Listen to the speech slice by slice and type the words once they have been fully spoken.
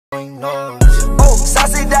noise. Oh,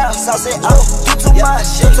 sauce it down, sauce it up. You too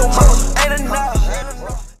much, you too much, ain't enough.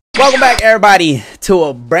 Welcome back, everybody, to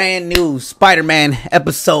a brand new Spider-Man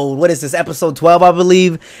episode. What is this? Episode 12, I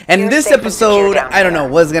believe. And in this episode, I don't know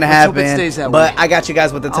what's gonna happen, but I got you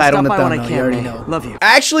guys with the title and the thumbnail. You already know. Love you.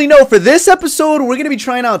 Actually, no. For this episode, we're gonna be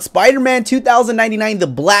trying out Spider-Man 2099, the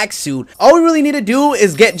black suit. All we really need to do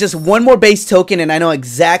is get just one more base token, and I know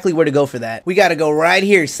exactly where to go for that. We gotta go right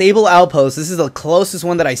here, Sable Outpost. This is the closest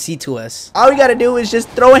one that I see to us. All we gotta do is just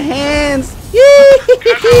throw hands. Yee!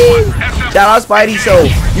 Shout out Spidey. So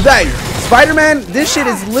you guys, Spider-Man, this shit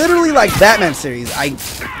is literally like Batman series.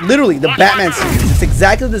 Literally the Batman series. It's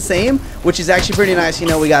exactly the same, which is actually pretty nice. You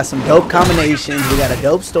know, we got some dope combinations, we got a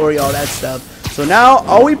dope story, all that stuff. So now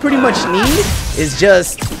all we pretty much need is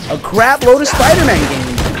just a crap load of Spider-Man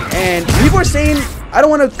game. And people are saying, I don't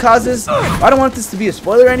want to cause this, I don't want this to be a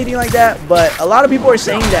spoiler or anything like that, but a lot of people are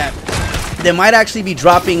saying that they might actually be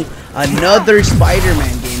dropping another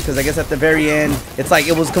Spider-Man game, because I guess at the very end it's like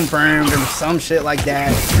it was confirmed or some shit like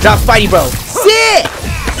that. Drop Spidey bro. Sick!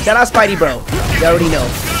 Shout out Spidey bro. You already know.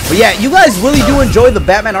 But yeah, you guys really do enjoy the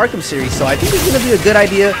Batman Arkham series, so I think it's gonna be a good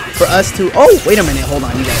idea for us to... Oh, wait a minute, hold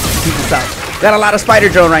on, you guys. Keep this out. Got a lot of Spider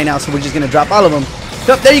Drone right now, so we're just gonna drop all of them.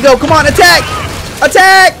 Yep, there you go. Come on, attack!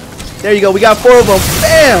 Attack! There you go. We got 4 of them.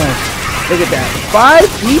 Bam! Look at that. 5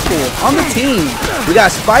 people on the team. We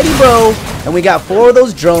got Spidey bro, and we got 4 of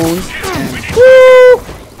those drones. And woo!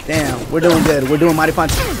 Damn, we're doing good. We're doing mighty fine.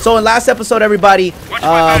 So in last episode, everybody,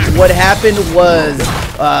 what happened was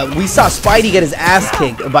we saw Spidey get his ass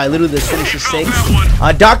kicked by literally the Sinister Six.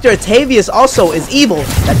 Dr. Octavius also is evil.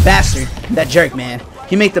 That bastard, that jerk, man.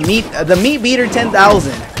 He made the meat beater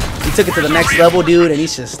 10,000. He took it to the next level, dude, and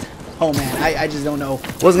he's just... Oh man, I just don't know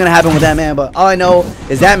what's gonna happen with that man, but all I know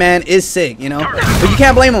is that man is sick, you know? But you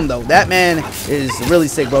can't blame him though. That man is really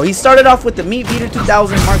sick, bro. He started off with the Meat Beater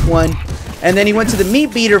 2000 Mark 1, and then he went to the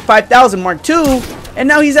Meat Beater 5000 Mark 2, and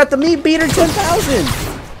now he's at the Meat Beater 10,000.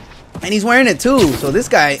 And he's wearing it too, so this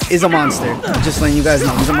guy is a monster. Just letting you guys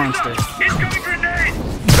know, he's a monster.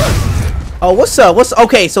 Oh, what's up?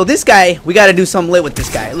 Okay, so this guy, we gotta do something lit with this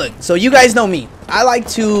guy. Look, so you guys know me. I like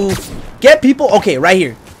to get people, okay, right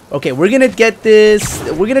here. Okay, we're gonna get this.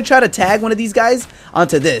 We're gonna try to tag one of these guys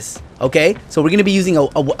onto this. Okay, so we're gonna be using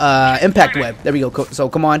a impact web. There we go. So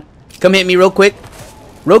come on, come hit me real quick,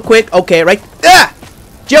 Okay, right. Ah,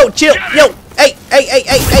 Joe, chill, yo, hey,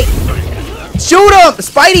 shoot him,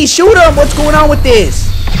 Spidey, shoot him. What's going on with this?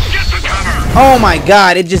 Oh my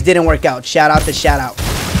God, it just didn't work out. Shout out to shout out.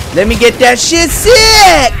 Let me get that shit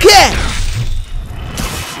sick.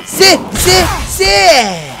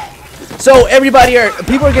 Sick. So everybody,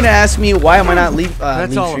 people are gonna ask me why am I not live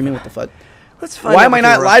streaming? What the fuck? Why am I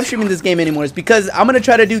not live streaming this game anymore? It's because I'm gonna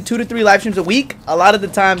try to do 2 to 3 live streams a week. A lot of the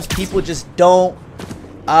times people just don't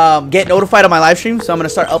get notified of my live stream, so I'm gonna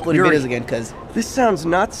start uploading videos again. Cause this sounds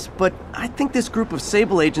nuts, but I think this group of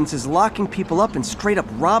Sable agents is locking people up and straight up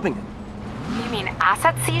robbing them. You mean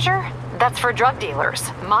asset seizure? That's for drug dealers,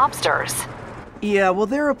 mobsters. Yeah, well,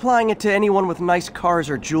 they're applying it to anyone with nice cars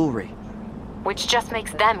or jewelry. Which just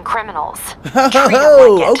makes them criminals.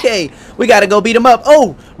 Oh, okay. We gotta go beat them up.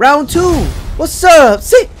 Oh, round 2. What's up?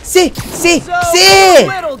 See.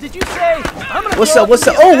 Little, did you say What's up?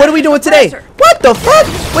 Oh, what are we doing today? What the fuck?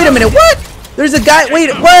 Wait a minute. What? There's a guy.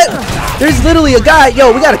 Wait, what? There's literally a guy.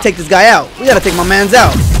 Yo, we gotta take this guy out. We gotta take my mans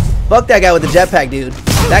out. Fuck that guy with the jetpack, dude.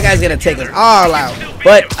 That guy's gonna take us all out.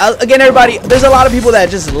 But again, everybody, there's a lot of people that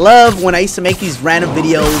just love when I used to make these random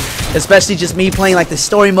videos, especially just me playing like the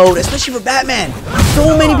story mode, especially for Batman.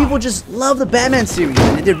 So many people just love the Batman series,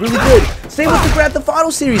 and it did really good. Same with the Grand Theft Auto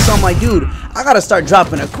series. So I'm like, dude, I gotta start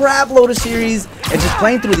dropping a crap load of series and just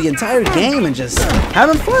playing through the entire game and just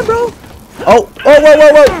having fun, bro. Oh,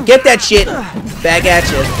 whoa. Get that shit. Back at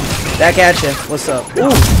you. What's up?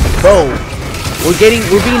 Ooh, bro. We're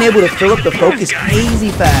being able to fill up the focus crazy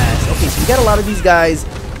fast. Okay, so we got a lot of these guys.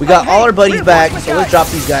 We got all our buddies back, so let's drop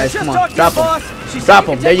these guys. Come on, drop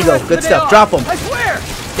them. There you go. Good stuff. Drop them.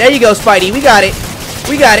 There you go, Spidey. We got it.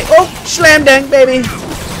 Oh, slam dunk, baby.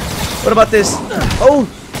 What about this? Oh,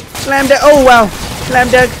 slam dunk. Oh, wow. Slam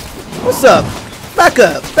dunk. What's up? Back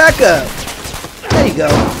up. There you go.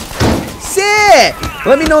 Sick.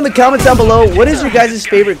 Let me know in the comments down below, what is your guys'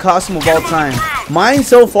 favorite costume of all time? Mine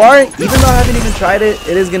so far, even though I haven't even tried it,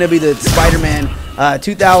 it is going to be the Spider-Man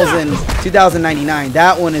 2099.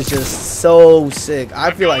 That one is just so sick. I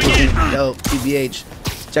feel like it's going to be dope.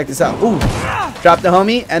 TBH. Check this out. Ooh. Drop the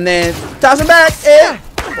homie and then toss him back.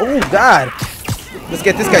 Oh, God. Let's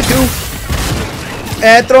get this guy too.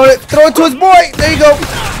 And throw it to his boy. There you go.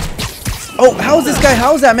 Oh, how is this guy?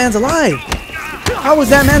 How is that man's alive? How is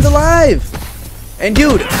that man's alive? And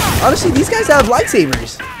dude, honestly, these guys have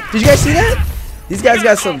lifesavers. Did you guys see that? These guys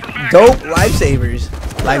got some dope lifesavers.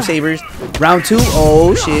 Round 2.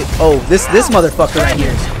 Oh shit. Oh, this motherfucker right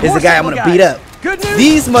here is the guy I'm gonna beat up.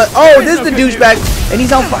 This is the douchebag, and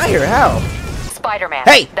he's on fire. How? Spider-Man.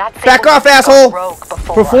 Hey, back off, asshole.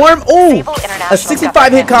 Perform. Oh, a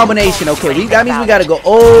 65 hit combination. Okay, that means we gotta go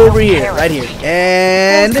over here, right here,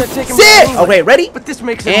 and sit. Okay, ready? But this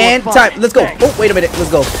makes it and more time. fun. Let's go. Oh, wait a minute.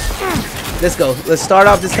 Let's go. Let's go. Let's start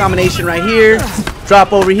off this combination right here.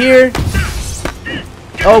 Drop over here.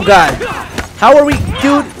 Oh god. How are we,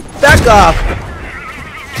 dude? Back off.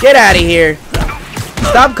 Get out of here.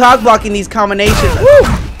 Stop cock blocking these combinations. Woo!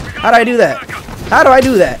 How do I do that? How do I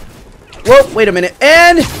do that? Whoa, wait a minute.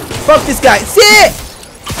 And fuck this guy. Sit!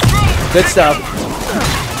 Good stuff.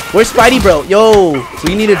 Where's Spidey, bro? Yo,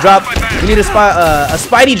 we need to drop. We need a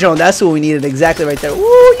Spidey drone. That's what we needed exactly right there. Woo,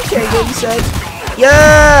 you can't get me said.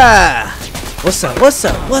 Yeah. What's up? What's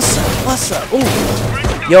up? What's up? What's up? Ooh.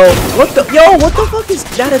 Yo, what the fuck is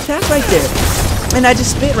that attack right there? And I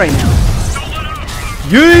just spit right now.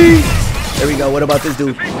 Yee! There we go. What about this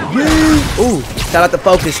dude? Yee! Ooh, shout out to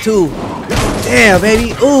Focus too. Damn,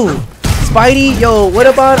 baby. Ooh, Spidey. Yo, what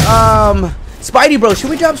about Spidey, bro? Should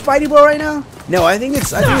we drop Spidey, bro, right now? No, I think it's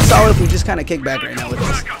solid if we just kind of kick back right now with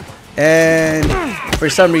this. And for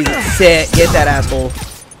some reason, sit. Get that asshole.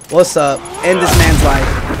 What's up? End this man's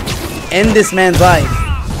life. End this man's life.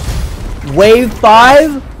 Wave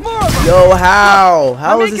 5? Yo, how?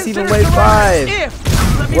 How is this even wave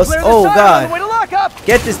 5? What's? Oh god!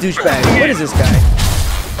 Get this douchebag. What is this guy?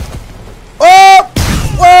 Oh!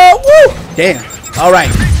 Whoa! Woo! Damn. All right.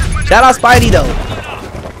 Shout out Spidey though.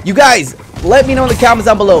 You guys, let me know in the comments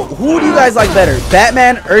down below. Who do you guys like better,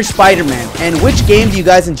 Batman or Spider-Man? And which game do you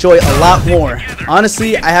guys enjoy a lot more?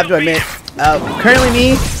 Honestly, I have to admit, currently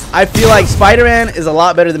me, I feel like Spider-Man is a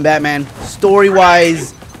lot better than Batman,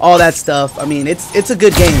 story-wise, all that stuff. I mean, it's a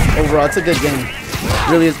good game overall. It's a good game. It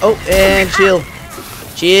really is. Oh, and chill.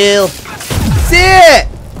 Chill. Sit!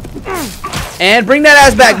 And bring that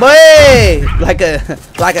ass back, boy!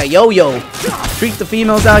 Like a yo-yo. Treat the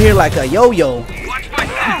females out here like a yo-yo.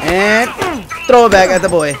 And throw it back at the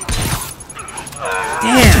boy.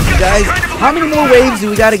 Damn, you guys. How many more waves do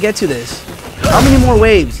we gotta get to this? How many more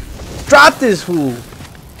waves? Drop this fool.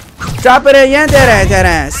 Drop it again.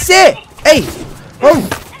 Sit! Hey! Oh!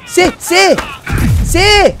 Sit! Sit!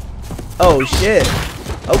 Sit! Oh, shit.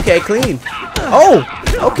 Okay, clean. Oh!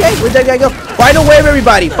 Okay, where'd that guy go? Final wave,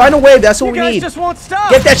 everybody. Final wave. That's what we need. Just won't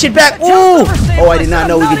stop. Get that shit back. Ooh! Oh, I did not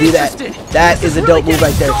know we could do that. That is a dope move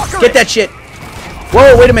right there. Get that shit.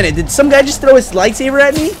 Whoa, wait a minute. Did some guy just throw his lightsaber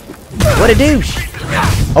at me? What a douche.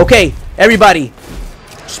 Okay, everybody.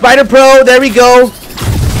 Spider Pro, there we go.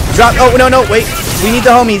 Drop. Oh, no, wait. We need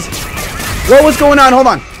the homies. Whoa, what's going on? Hold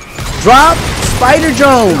on. Drop Spider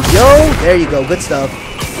Jones. Yo, there you go. Good stuff.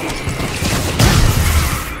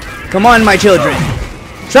 Come on, my children.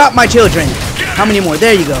 Drop my children. How many more?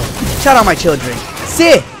 There you go. Shout out my children.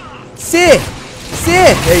 Sit. Sit.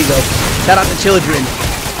 Sit. There you go. Shout out the children.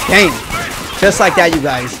 Dang. Just like that, you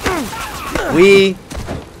guys. We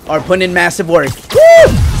are putting in massive work.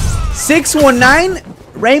 Woo! 619.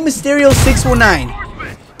 Rey Mysterio 619.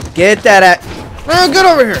 Get that at. Oh, get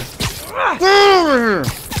over here. Get over here.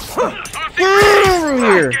 Get over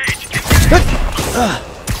here.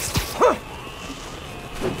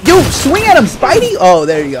 Yo, swing at him, Spidey! Oh,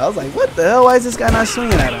 there you go. I was like, what the hell? Why is this guy not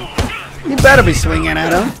swinging at him? You better be swinging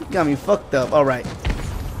at him. Got me fucked up. All right.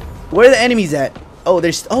 Where are the enemies at? Oh,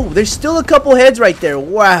 there's still a couple heads right there.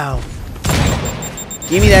 Wow.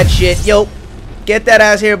 Give me that shit. Yo, get that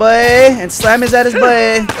ass here, boy, and slam his at his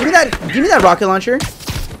butt. Give me that rocket launcher.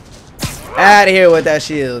 Out of here with that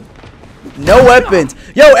shield. No weapons.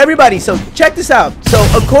 Yo, everybody. So check this out. So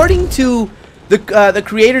according to the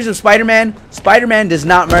creators of Spider-Man, Spider-Man does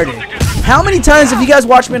not murder. How many times, if you guys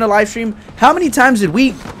watch me in a live stream, how many times did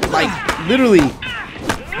we, like, literally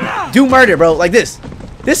do murder, bro? Like this.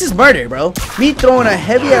 This is murder, bro. Me throwing a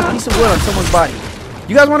heavy-ass piece of wood on someone's body.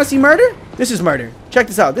 You guys want to see murder? This is murder. Check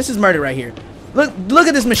this out. This is murder right here. Look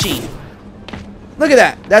at this machine. Look at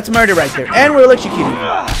that. That's murder right there. And we're electrocuting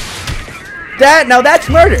that. Now that's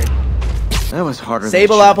murder. That was harder.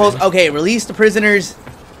 Sable outpost. Okay, release the prisoners.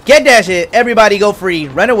 Get that shit. Everybody go free.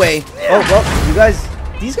 Run away. Oh, well, you guys,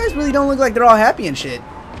 these guys really don't look like they're all happy and shit.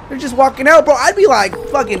 They're just walking out, bro. I'd be like,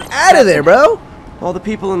 fucking out of there, bro. All the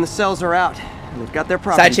people in the cells are out. And they've got their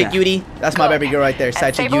property Side chick Cutie. That's my baby girl right there.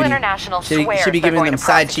 Side chick Cutie. International Should be giving them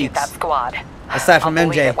side cheeks. That squad. Aside from I'll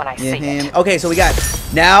believe MJ. it when I see it. Okay, so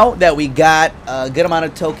now that we got a good amount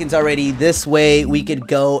of tokens already, this way we could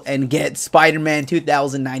go and get Spider-Man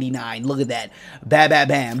 2099. Look at that. Bam, bam,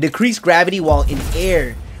 bam. Decrease gravity while in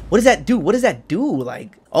air. What does that do? What does that do?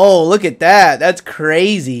 Like, oh, look at that. That's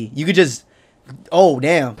crazy. You could just... Oh,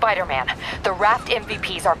 damn. Spider-Man, the Raft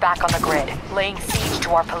MVPs are back on the grid, laying siege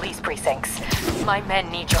to our police precincts. My men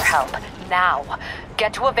need your help, now.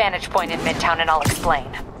 Get to a vantage point in Midtown and I'll explain.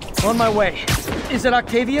 On my way. Is it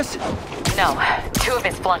Octavius? No, 2 of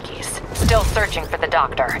his flunkies, still searching for the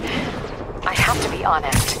doctor. I have to be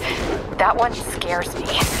honest, that one scares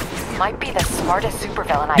me. Might be the smartest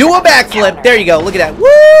supervillain I've Do a ever backflip. encountered. There you go. Look at that.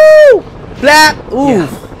 Woo! Flap. Ooh.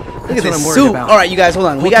 Yeah. Look at That's what this I'm worried suit. about. All right, you guys, hold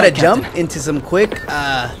on. We Hold gotta tight, jump Captain. into some quick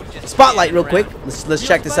spotlight real quick. Let's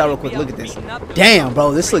check this out real quick. Look at this. Damn,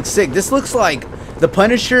 bro, this looks sick. This looks like the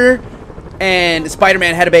Punisher and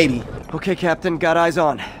Spider-Man had a baby. Okay, Captain, got eyes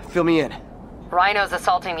on. Fill me in. Rhino's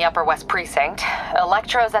assaulting the Upper West Precinct.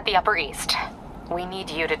 Electro's at the Upper East. We need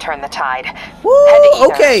you to turn the tide. Woo! Head to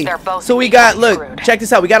either. Okay. They're both So we got, equally look, screwed. check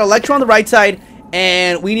this out. We got Electro on the right side,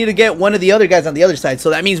 and we need to get one of the other guys on the other side. So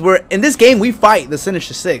that means we're in this game. We fight the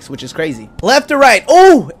Sinister Six, which is crazy. Left or right?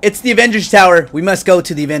 Oh, it's the Avengers Tower. We must go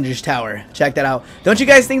to the Avengers Tower. Check that out. Don't you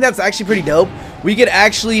guys think that's actually pretty dope? We could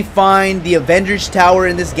actually find the Avengers Tower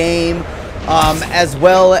in this game, as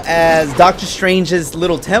well as Doctor Strange's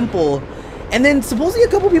little temple. And then supposedly a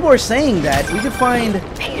couple people are saying that we could find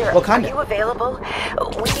Peter, Wakanda. are you available?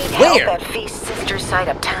 We need Where? help at Feast's sister site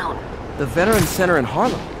uptown. The Veterans Center in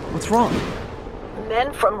Harlem. What's wrong?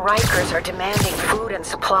 Men from Rikers are demanding food and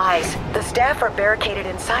supplies. The staff are barricaded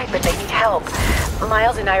inside, but they need help.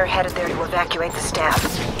 Miles and I are headed there to evacuate the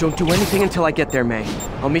staff. Don't do anything until I get there, May.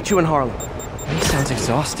 I'll meet you in Harlem. May sounds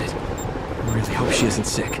exhausted. I really hope she isn't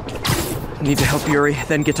sick. I need to help Yuri,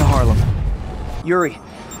 then get to Harlem. Yuri,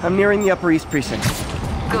 I'm nearing the Upper East Precinct.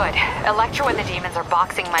 Good. Electro and the demons are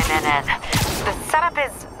boxing my men in. The setup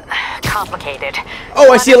is complicated.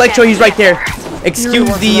 Oh, I see Electro. He's right there. Yuri Excuse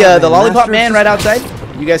wants the to know, the man. lollipop Master man of right outside.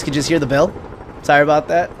 You guys could just hear the bell. Sorry about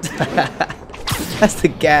that. That's the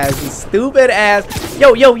gas. Stupid ass.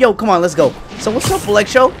 Yo, yo, yo. Come on, let's go. So what's up,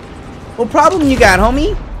 Electro? What problem you got,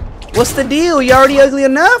 homie? What's the deal? You already ugly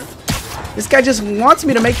enough? This guy just wants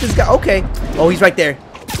me to make this guy. Okay. Oh, he's right there.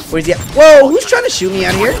 Where's he at? Whoa, who's trying to shoot me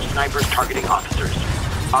out here? Snipers targeting officers.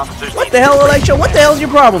 Officers What the hell, Electro? What the hell's your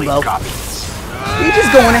problem, bro? Copy. You're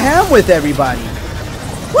just going ham with everybody.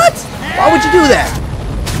 What? Why would you do that?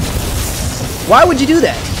 Why would you do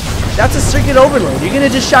that? That's a circuit overload. You're gonna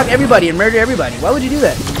just shock everybody and murder everybody. Why would you do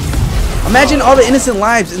that? Imagine all the innocent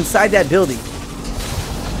lives inside that building.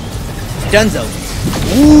 Dunzo.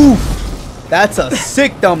 Ooh, that's a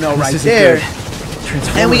sick thumbnail right This isn't there. good.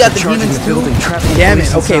 And we got the Transformers are charging demons the too. building, trapping Damn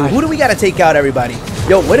police it. Okay, inside. who do we gotta take out, everybody?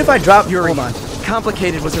 Yo, what if I drop? Yuri, Hold on.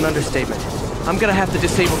 complicated was an understatement. I'm gonna have to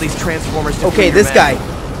disable these Transformers to Okay, free your this men.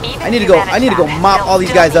 guy. Even I need to if go. you manage I need to go that, mop they'll all these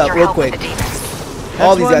still guys need up your real help with quick. the demons.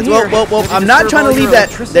 All That's these why I'm guys. Whoa, here. whoa, whoa. Ready I'm to not serve trying to all your leave that.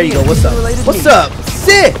 electricity There you go. and What's up? demon-related What's needs. up?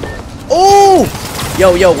 Sit. Oh.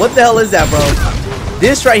 Yo, yo. What the hell is that, bro?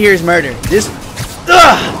 This right here is murder. This.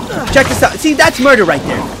 Ugh. Check this out. See, that's murder right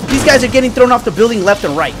there. These guys are getting thrown off the building left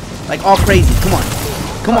and right. Like all crazy. Come on.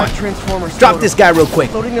 Come on. Transformers Drop total. this guy real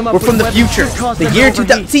quick. Loading them up We're from with the weapons future. should cause The them to year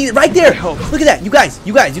 2000. overheat. See, right there. I hope. Look at that. You guys.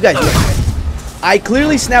 I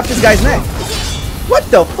clearly snapped this guy's neck. What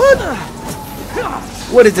the fuck?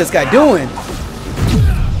 What is this guy doing?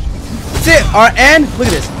 Sit. And look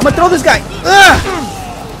at this. I'm gonna throw this guy. Ugh.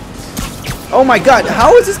 Oh my god.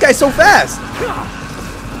 How is this guy so fast?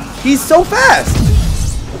 He's so fast.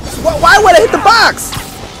 Why would I hit the box?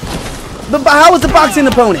 How is the box an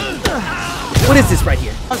opponent? What is this right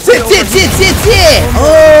here? Sit.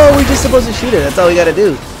 Oh, we're just supposed to shoot it. That's all we gotta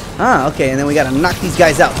do. Ah, okay. And then we gotta knock these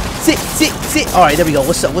guys out. Sit. All right, there we go.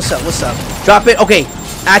 What's up? Drop it. Okay.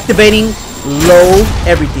 Activating low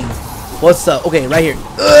everything. What's up? Okay, right here.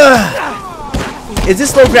 Ugh. Is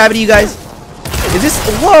this low gravity, you guys? Is this?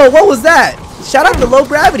 Whoa, what was that? Shout out to low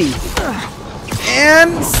gravity.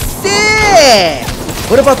 And sit.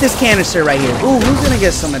 What about this canister right here? Ooh, who's gonna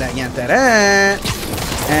get some of that?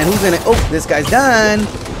 And who's gonna? Oh, this guy's done.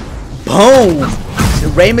 Boom.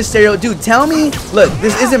 Rey Mysterio, dude. Tell me, look,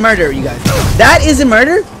 this isn't murder, you guys. That isn't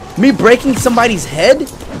murder. Me breaking somebody's head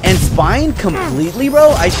and spine completely,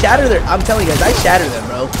 bro. I'm telling you guys, I shatter them,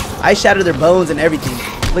 bro. I shatter their bones and everything.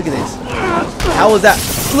 Look at this. How was that?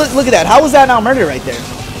 Look at that. How was that not murder right there?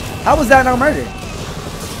 How was that not murder?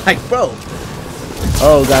 Like, bro.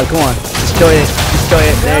 Oh god, come on. Destroy it.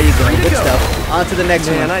 There you go. Good stuff. On to the next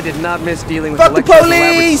Man, one. I did not miss dealing with Fuck the Electro's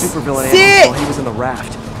police! elaborate supervillain Sit! antics while he was in the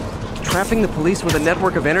raft. Trapping the police with a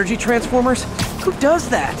network of energy transformers? Who does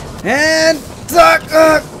that? And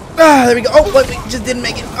There we go. Oh, what? We just didn't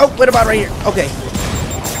make it. Oh, what about right here? Okay.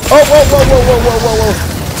 Oh, whoa, whoa, whoa, whoa, whoa, whoa, whoa.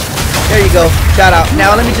 There you go. Shout out.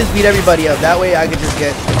 Now let me just beat everybody up. That way I can just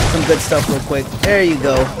get some good stuff real quick. There you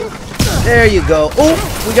go. There you go. Oh,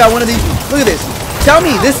 we got one of these. Look at this. Tell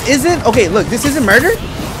me this isn't. Okay, look. This isn't murder.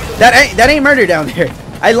 That ain't murder down there.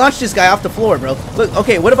 I launched this guy off the floor, bro. Look.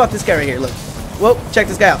 Okay, what about this guy right here? Look. Whoa, check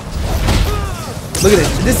this guy out. Look at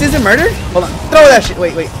this. This isn't murder. Hold on. Throw that shit.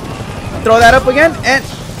 Wait, wait. Throw that up again. And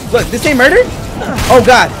look, this ain't murder. Oh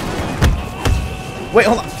God. Wait,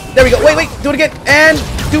 hold on. There we go. Wait, wait. Do it again. And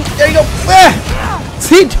dude, there you go. Ah!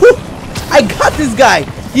 See, dude, I got this guy.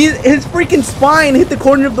 His freaking spine hit the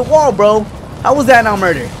corner of the wall, bro. How was that not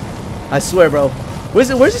murder? I swear, bro. Where's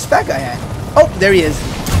this fat guy at? Oh, there he is.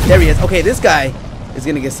 There he is. Okay, this guy is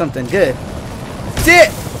gonna get something good. Sit.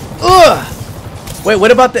 Ugh. Wait,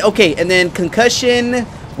 what about the? Okay, and then concussion,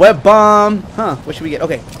 web bomb. Huh? What should we get?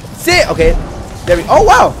 Okay, sit. Okay, there we. Oh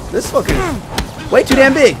wow, this is fucking way too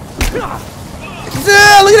damn big.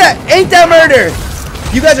 Look at that. Ain't that murder?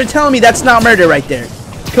 You guys are telling me that's not murder right there.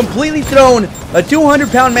 Completely thrown a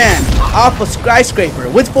 200-pound man off a skyscraper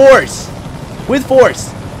with force. With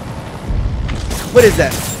force. What is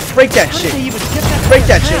that? Break that shit. Break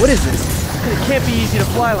that shit. What is this? It can't be easy to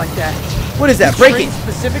fly like that. What is that? Break it.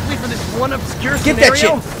 Specifically for this one obscure Get that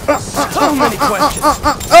shit. So many questions.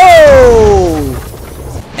 Oh!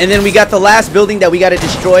 And then we got the last building that we got to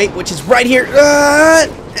destroy, which is right here.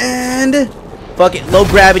 And fuck it. Low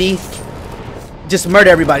gravity. Just murder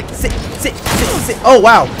everybody. Sit. Oh,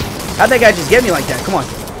 wow. How'd that guy just get me like that? Come on.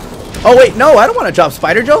 Oh, wait. No, I don't want to drop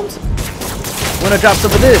spider drones. I want to drop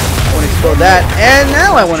some of this. I want to explode that. And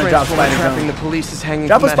now I want to drop spider drone. The police is hanging.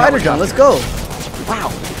 Drop a spider drone. Let's go. Wow.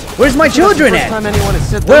 Where's my children at?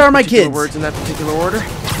 Where are my kids? Words in that particular order.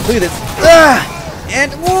 Look at this.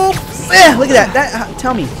 And whoop. Look at that.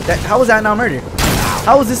 Tell me. How was that not murder?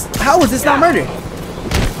 How was this not murder?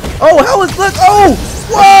 Oh, how was look? Oh,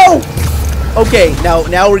 whoa. Okay,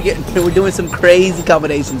 now we're doing some crazy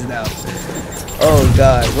combinations now. Oh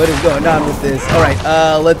God, what is going on with this? All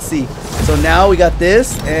right, let's see. So now we got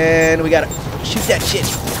this, and we gotta shoot that shit.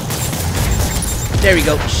 There we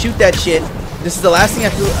go. Shoot that shit. This is the last thing I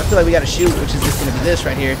feel like we gotta shoot, which is just gonna be this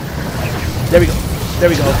right here. There we go. There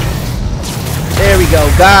we go. There we go.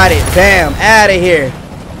 Got it. Bam. Out of here.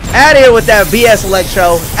 Out of here with that BS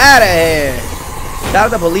electro. Out of here. Shout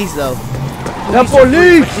out the police though. The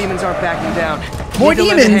police. Demons aren't backing down. More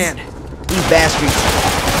demons. These bastards.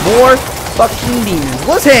 More fucking demons.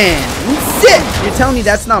 What's hand? Sit. You're telling me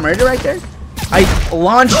that's not murder right there? I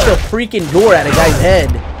launched a freaking door at a guy's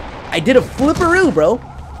head. I did a flipperoo, bro.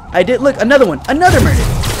 I did. Look, another one. Another murder.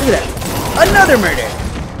 Look at that. Another murder.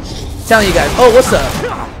 Telling you guys. Oh, what's up?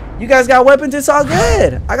 You guys got weapons. It's all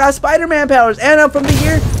good. I got Spider-Man powers, and I'm from the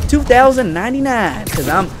year 2099 because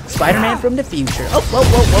I'm Spider-Man from the future. Oh, whoa,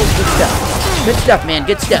 whoa, whoa. Good stuff. Good stuff, man.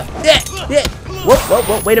 Good stuff. Yeah. Whoa, whoa,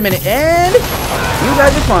 whoa. Wait a minute. And you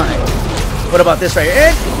guys are fine. What about this right here?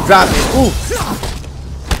 And drop it. Ooh.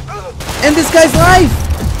 And this guy's life.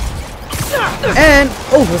 And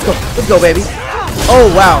oh, let's go. Let's go, baby.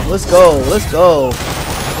 Oh wow, let's go. Let's go.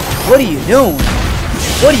 What are you doing?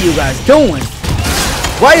 What are you guys doing?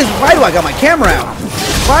 Why do I got my camera out?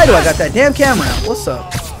 Why do I got that damn camera out? What's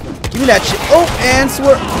up? Give me that shit. Oh, and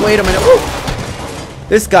swear. Wait a minute. Ooh.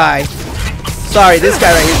 This guy. Sorry, this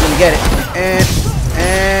guy right here is gonna get it.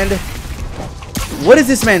 And what is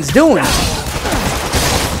this man's doing?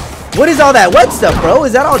 What is all that wet stuff, bro?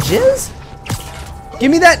 Is that all jizz?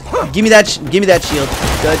 Give me that. Give me that shield.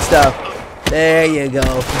 Good stuff. There you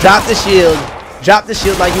go. Drop the shield. Drop the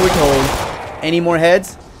shield like you were told. Any more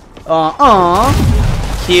heads?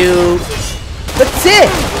 Cute. That's it.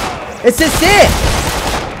 It's just it.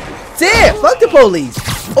 That's it. Fuck the police.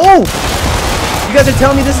 Oh. You guys are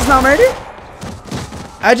telling me this is not murder?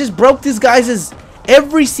 I just broke this guy's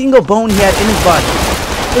every single bone he had in his body.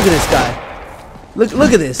 Look at this guy.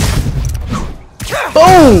 Look at this.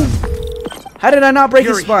 Boom. How did I not break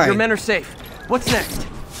his spine? Your men are safe. What's next?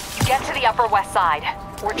 Get to the Upper West Side.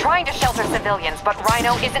 We're trying to shelter civilians, but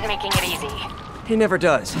Rhino isn't making it easy. He never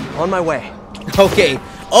does. On my way. Okay.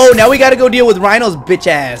 Oh, now we gotta go deal with Rhino's bitch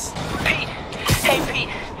ass. Pete! Hey, Pete!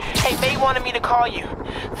 Hey, May wanted me to call you.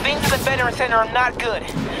 Things at the Veteran Center are not good.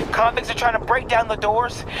 Convicts are trying to break down the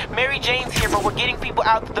doors. Mary Jane's here, but we're getting people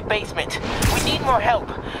out to the basement. We need more help.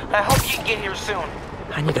 I hope you can get here soon.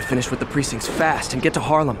 I need to finish with the precincts fast and get to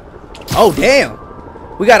Harlem. Oh, damn.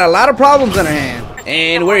 We got a lot of problems on our hand.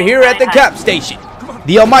 And we're here at the cop station.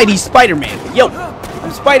 The almighty Spider-Man. Yo,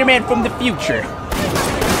 I'm Spider-Man from the future.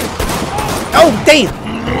 Oh, damn.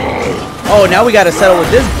 Oh, now we gotta settle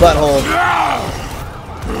with this butthole.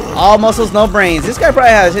 All muscles, no brains. This guy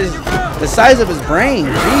probably has the size of his brain.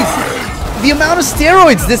 Jeez. The amount of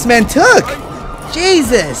steroids this man took.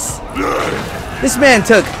 Jesus. This man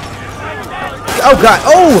took. Oh, God.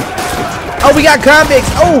 Oh. Oh, we got convicts.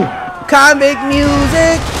 Oh. Convict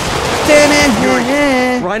music.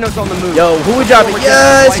 Rhino's on the move. Yo, who we dropping?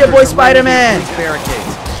 Yeah, it's your boy Spider-Man.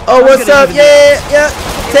 Oh, what's up? Yeah.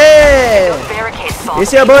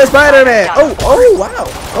 It's your boy Spider-Man. Oh, wow.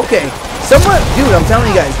 Okay. Somewhat, dude, I'm telling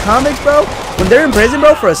you guys, convicts, bro, when they're in prison,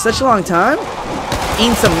 bro, for such a long time,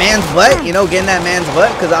 eating some man's butt, you know, getting that man's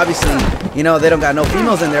butt, because obviously, you know, they don't got no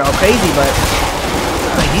females in there all crazy, but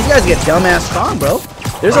like, these guys get dumbass strong, bro.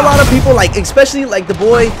 There's a lot of people, like, especially, like, the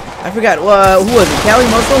boy, I forgot, who was it, Cali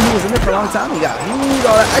Muscle, who was in there for a long time, he got huge,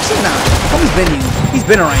 all that. Actually, nah, homie's been huge. He's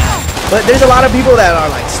been around. But there's a lot of people that are,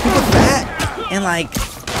 like, stupid fat, and, like,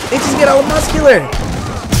 they just get all muscular.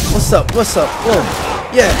 What's up? What's up? Whoa.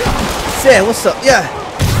 Yeah. Yeah, what's up? Yeah.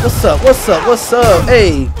 What's up? What's up? What's up?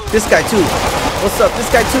 Hey, this guy too. What's up? This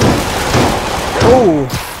guy too. Oh.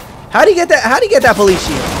 How do you get that? How do you get that police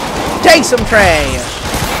shield? Take some trash.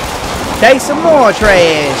 Take some more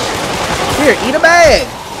trash. Here, eat a bag.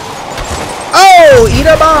 Oh, eat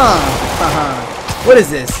a bomb. What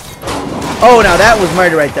is this? Oh, now that was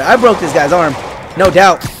murder right there. I broke this guy's arm. No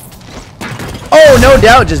doubt. Oh, no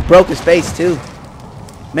doubt. Just broke his face too.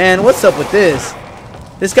 Man, what's up with this?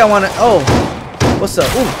 This guy wanna. Oh, what's up?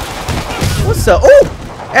 Ooh, what's up?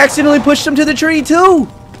 Oh, accidentally pushed him to the tree too.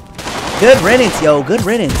 Good riddance, yo. Good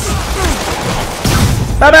riddance.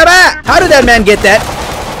 Bah, bah, bah. How did that man get that?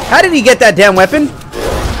 How did he get that damn weapon?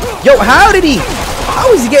 Yo, how did he?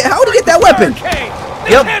 How did he get that weapon?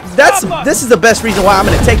 Yep, this is the best reason why I'm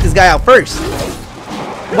gonna take this guy out first.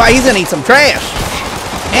 Why, he's gonna eat some trash.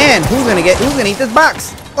 And who's gonna eat this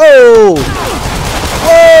box? Oh,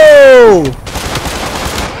 whoa.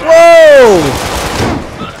 Whoa!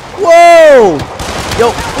 Whoa! Yo,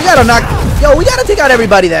 we gotta take out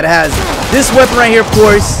everybody that has this weapon right here, of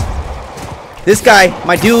course. This guy,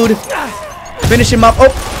 my dude. Finish him up. Oh,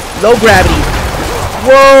 low gravity.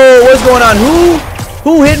 Whoa, what's going on?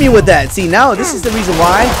 Who hit me with that? See, now this is the reason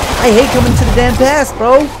why I hate coming to the damn pass,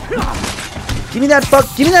 bro. Give me that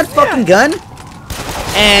fucking gun.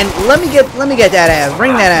 And let me get that ass.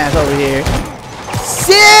 Bring that ass over here.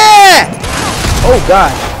 Sick! Oh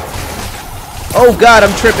god. Oh god,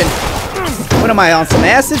 I'm tripping. What am I on? Some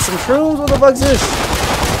acid? Some shrooms? What the fuck's this?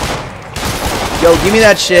 Yo, give me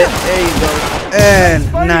that shit. There you go.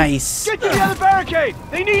 And nice. Get to the other barricade.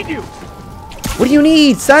 They need you. What do you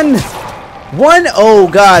need, son? One? Oh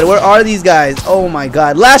god, where are these guys? Oh my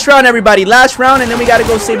god. Last round, everybody. Last round, and then we gotta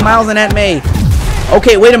go save Miles and Aunt May.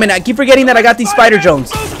 Okay, wait a minute. I keep forgetting that I got these Spider Drones.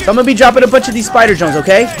 So I'm gonna be dropping a bunch of these Spider Drones,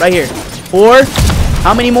 okay? Right here. 4.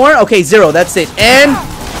 How many more? Okay, 0. That's it. And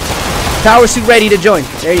power suit ready to join.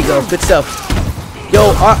 There you go. Good stuff.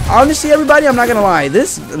 Yo, honestly, everybody, I'm not gonna lie.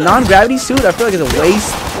 This non-gravity suit, I feel like it's a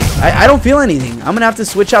waste. I don't feel anything. I'm gonna have to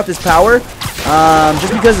switch out this power,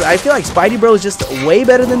 just because I feel like Spidey Bro is just way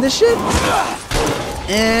better than this shit.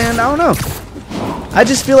 And I don't know. I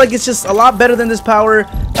just feel like it's just a lot better than this power.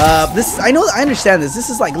 I understand this. This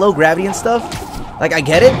is like low gravity and stuff. Like, I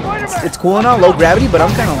get it. It's cool and all, low gravity, but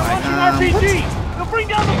I'm kind of like, They'll bring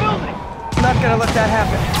down the building. I'm not gonna let that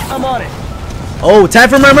happen. I'm on it. Oh, time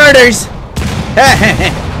for more murders.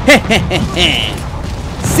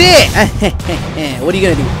 Sit. What are you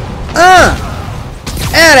gonna do?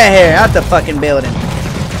 Out of here. Out the fucking building.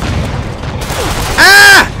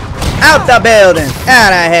 Out the building.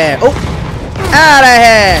 Out of here. Oh. Out of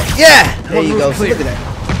here. Yeah. There you go. See, look at that.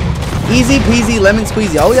 Easy peasy lemon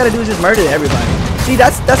squeezy. All we gotta do is just murder everybody. See,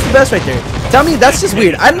 that's the best right there. Tell me, that's just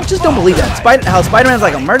weird. I just don't believe that. How Spider-Man's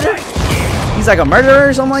like a murderer? He's like a murderer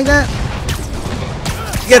or something like that?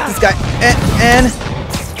 Get this guy. And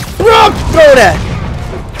throw that.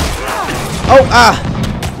 Oh,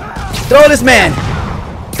 throw this man.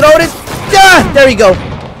 Throw this. There you go.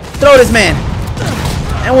 Throw this man.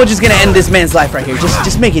 And we're just gonna end this man's life right here.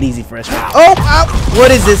 Just make it easy for us. Right? Oh,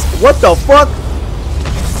 what is this? What the fuck?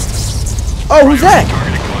 Oh, who's that?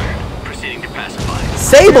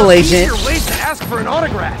 Sable agent. You're late to ask for an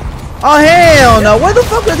autograph. Oh hell no! Where the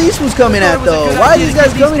fuck are these fools coming at though? Why are these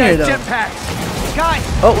guys coming here though? Guys.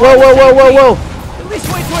 Oh, whoa! At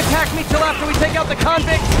least wait to attack me till after we take out the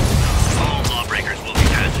convicts.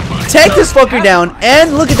 Take this fucker down,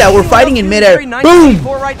 and look at that. We're fighting in midair. Boom!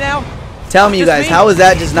 Right now. Tell me, you guys, how is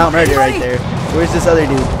that just not murder right there? Where's this other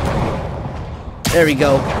dude? There we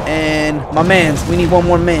go. And my mans. We need one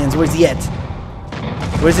more mans. Where's he at?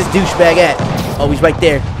 Where's this douchebag at? Oh, he's right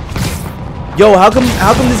there. Yo, how come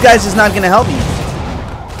this guy's just not gonna help me?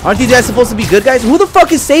 Aren't these guys supposed to be good guys? Who the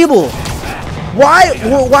fuck is Sable?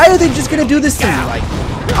 Why are they just gonna do this to me? Like,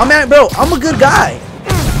 bro, I'm a good guy.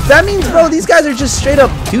 That means, bro, these guys are just straight up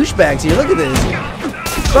douchebags here. Look at this.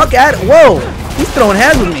 Fuck at it. Whoa, he's throwing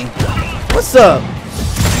hands with me. What's up?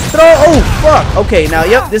 Oh, fuck. Okay, now,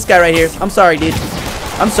 yep, this guy right here. I'm sorry, dude.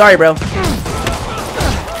 I'm sorry, bro.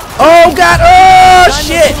 Oh, God. Oh,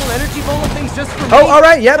 shit. Oh, all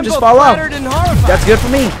right. Yep, just fall off. That's good for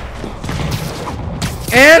me.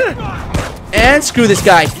 And screw this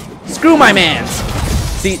guy. Screw my mans.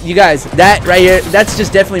 See, you guys, that right here, that's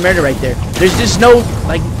just definitely murder right there. There's just no,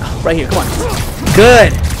 like, right here. Come on.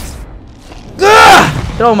 Good.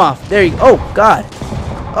 Ugh! Throw him off. There you go. Oh, God.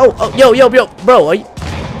 Oh, yo, bro. Are you,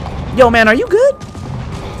 yo, man, are you good?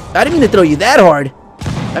 I didn't mean to throw you that hard.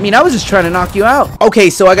 I mean, I was just trying to knock you out. Okay,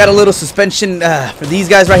 so I got a little suspension for these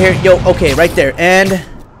guys right here. Yo, okay, right there. And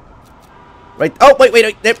right. Oh,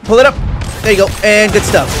 wait. There, pull it up. There you go. And good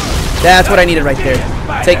stuff. That's what I needed right there.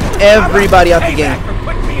 Take everybody out the game.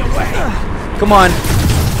 Come on.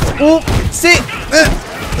 Oop. Sit.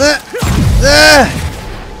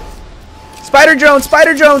 Spider drones.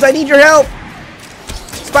 I need your help.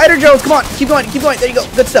 Spider drones. Come on. Keep going. There you go.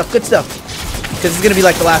 Good stuff. Because it's gonna be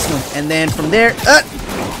like the last one. And then from there,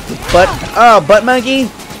 butt monkey.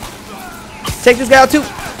 Take this guy out too.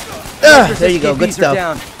 There you go. Good stuff.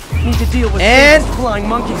 Need to deal with and flying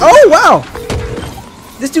monkeys. Oh wow.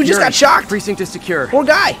 This dude just got shocked. Precinct is secure. Poor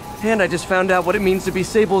guy. And I just found out what it means to be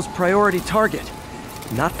Sable's priority target.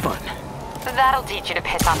 Not fun. That'll teach you to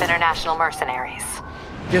piss off international mercenaries.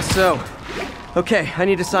 Guess so. Okay, I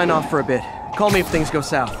need to sign off for a bit. Call me if things go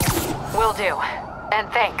south. Will do. And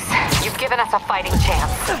thanks. You've given us a fighting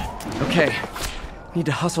chance. Okay. Need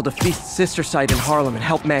to hustle to Feast's sister site in Harlem and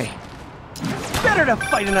help May. Better to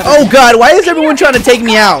fight another. Oh God, why is everyone trying to take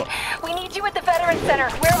me out? We need you at the Veterans Center.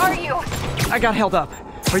 Where are you? I got held up.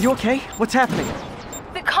 Are you okay? What's happening?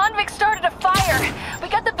 The convicts started a fire. We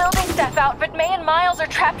got the building staff out, but May and Miles are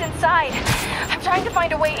trapped inside. I'm trying to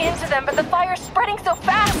find a way into them, but the fire's spreading so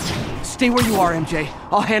fast. Stay where you are, MJ.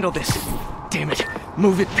 I'll handle this. Damn it.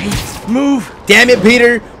 Move it, Pete. Move. Damn it,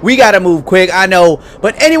 Peter. We gotta move quick, I know.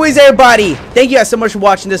 But anyways, everybody, thank you guys so much for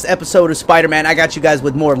watching this episode of Spider-Man. I got you guys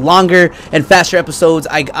with more longer and faster episodes.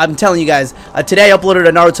 I'm telling you guys, today I uploaded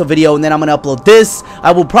a Naruto video, and then I'm gonna upload this.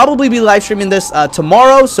 I will probably be live streaming this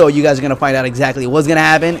tomorrow, so you guys are gonna find out exactly what's gonna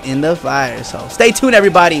happen in the fire. So stay tuned,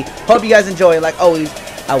 everybody. Hope you guys enjoy. Like always,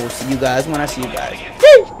 I will see you guys when I see you guys.